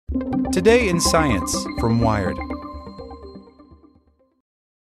Today in Science from Wired.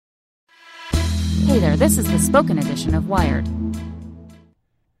 Hey there, this is the spoken edition of Wired.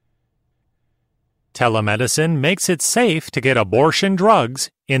 Telemedicine makes it safe to get abortion drugs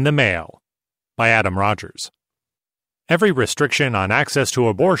in the mail, by Adam Rogers. Every restriction on access to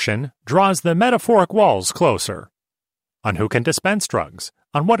abortion draws the metaphoric walls closer. On who can dispense drugs,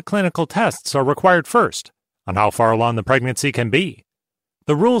 on what clinical tests are required first, on how far along the pregnancy can be.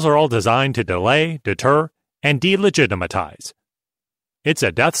 The rules are all designed to delay, deter, and delegitimize. It's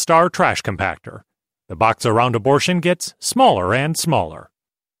a Death Star Trash Compactor. The box around abortion gets smaller and smaller.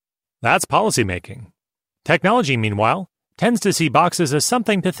 That's policymaking. Technology, meanwhile, tends to see boxes as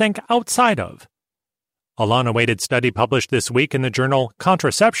something to think outside of. A long-awaited study published this week in the journal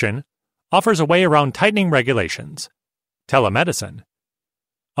Contraception offers a way around tightening regulations. Telemedicine.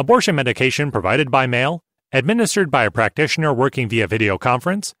 Abortion medication provided by mail, administered by a practitioner working via video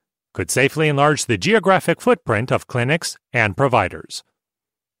conference, could safely enlarge the geographic footprint of clinics and providers.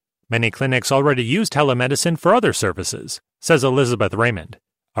 Many clinics already use telemedicine for other services, says Elizabeth Raymond,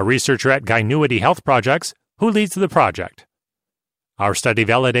 a researcher at Gynuity Health Projects who leads the project. Our study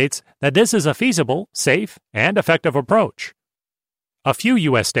validates that this is a feasible, safe, and effective approach. A few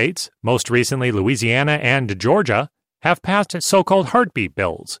U.S. states, most recently Louisiana and Georgia, have passed so-called heartbeat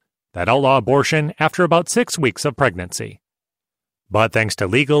bills that outlaw abortion after about 6 weeks of pregnancy. But thanks to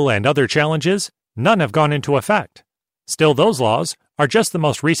legal and other challenges, none have gone into effect. Still, those laws are just the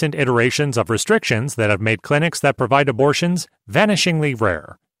most recent iterations of restrictions that have made clinics that provide abortions vanishingly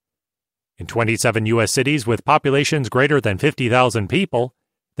rare. In 27 U.S. cities with populations greater than 50,000 people,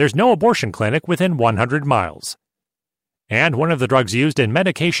 there's no abortion clinic within 100 miles. And one of the drugs used in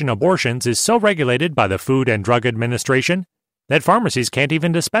medication abortions is so regulated by the Food and Drug Administration that pharmacies can't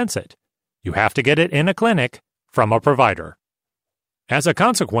even dispense it. You have to get it in a clinic from a provider. As a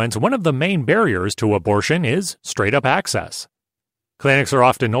consequence, one of the main barriers to abortion is straight-up access. Clinics are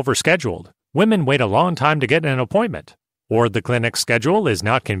often overscheduled. Women wait a long time to get an appointment, or the clinic's schedule is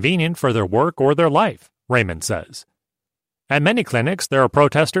not convenient for their work or their life, Raymond says. At many clinics, there are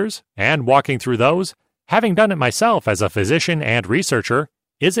protesters, and walking through those, having done it myself as a physician and researcher,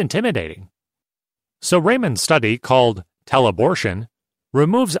 is intimidating. So Raymond's study, called Teleabortion,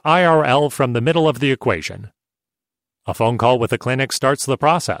 removes IRL from the middle of the equation. A phone call with a clinic starts the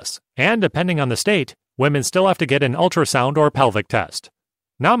process, and depending on the state, women still have to get an ultrasound or pelvic test,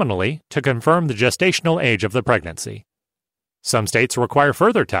 nominally to confirm the gestational age of the pregnancy. Some states require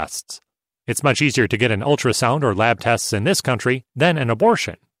further tests. It's much easier to get an ultrasound or lab tests in this country than an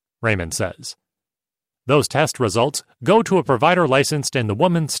abortion, Raymond says. Those test results go to a provider licensed in the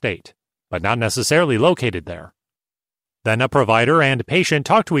woman's state, but not necessarily located there. Then a provider and patient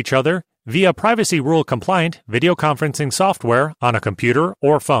talk to each other via privacy rule-compliant video conferencing software on a computer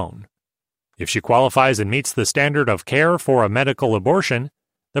or phone. If she qualifies and meets the standard of care for a medical abortion,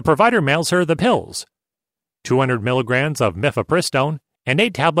 the provider mails her the pills, 200 milligrams of mifepristone and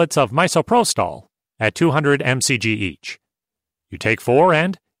 8 tablets of misoprostol at 200 mcg each. You take 4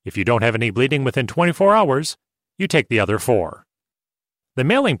 and, if you don't have any bleeding within 24 hours, you take the other 4. The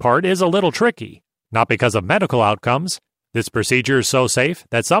mailing part is a little tricky, not because of medical outcomes. This procedure is so safe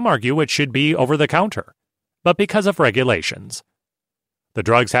that some argue it should be over-the-counter, but because of regulations. The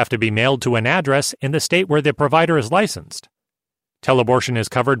drugs have to be mailed to an address in the state where the provider is licensed. Teleabortion is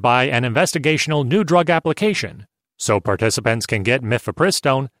covered by an investigational new drug application, so participants can get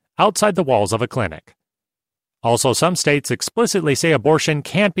mifepristone outside the walls of a clinic. Also, some states explicitly say abortion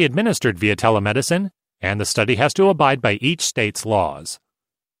can't be administered via telemedicine, and the study has to abide by each state's laws.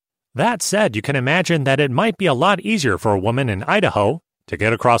 That said, you can imagine that it might be a lot easier for a woman in Idaho to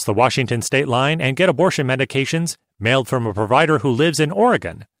get across the Washington state line and get abortion medications mailed from a provider who lives in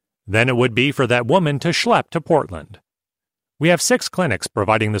Oregon than it would be for that woman to schlep to Portland. We have 6 clinics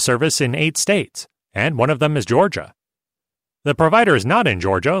providing the service in 8 states, and one of them is Georgia. The provider is not in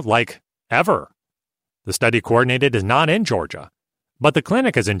Georgia, like, ever. The study coordinated is not in Georgia. But the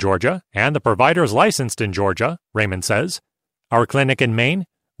clinic is in Georgia, and the provider is licensed in Georgia, Raymond says. Our clinic in Maine,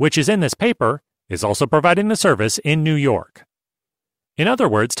 which is in this paper, is also providing the service in New York. In other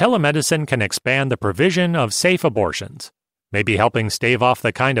words, telemedicine can expand the provision of safe abortions, maybe helping stave off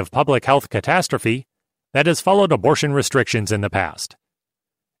the kind of public health catastrophe that has followed abortion restrictions in the past.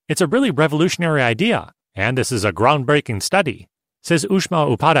 It's a really revolutionary idea, and this is a groundbreaking study, says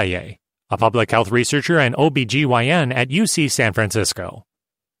Ushma Upadhyay, a public health researcher and OBGYN at UC San Francisco.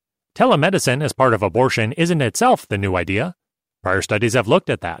 Telemedicine as part of abortion isn't itself the new idea. Prior studies have looked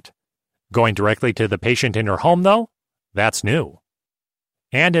at that. Going directly to the patient in her home, though, that's new.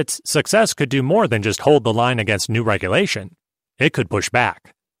 And its success could do more than just hold the line against new regulation. It could push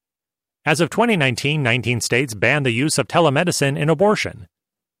back. As of 2019, 19 states banned the use of telemedicine in abortion.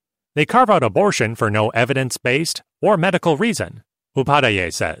 They carve out abortion for no evidence-based or medical reason,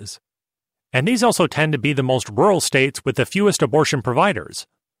 Upadhyay says. And these also tend to be the most rural states with the fewest abortion providers.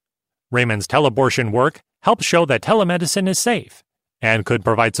 Raymond's teleabortion work helps show that telemedicine is safe and could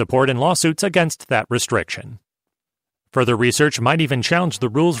provide support in lawsuits against that restriction. Further research might even challenge the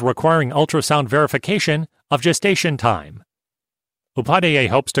rules requiring ultrasound verification of gestation time. Upadhyay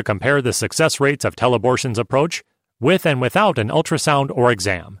hopes to compare the success rates of teleabortion's approach with and without an ultrasound or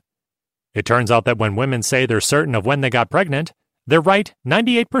exam. It turns out that when women say they're certain of when they got pregnant, they're right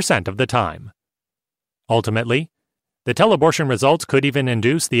 98% of the time. Ultimately, the teleabortion results could even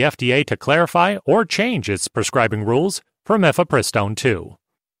induce the FDA to clarify or change its prescribing rules for mifepristone too.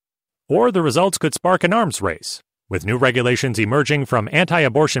 Or the results could spark an arms race, with new regulations emerging from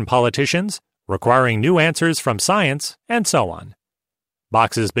anti-abortion politicians, requiring new answers from science, and so on.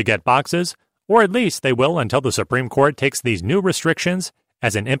 Boxes beget boxes, or at least they will until the Supreme Court takes these new restrictions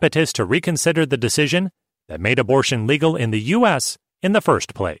as an impetus to reconsider the decision that made abortion legal in the U.S. in the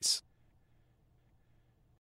first place.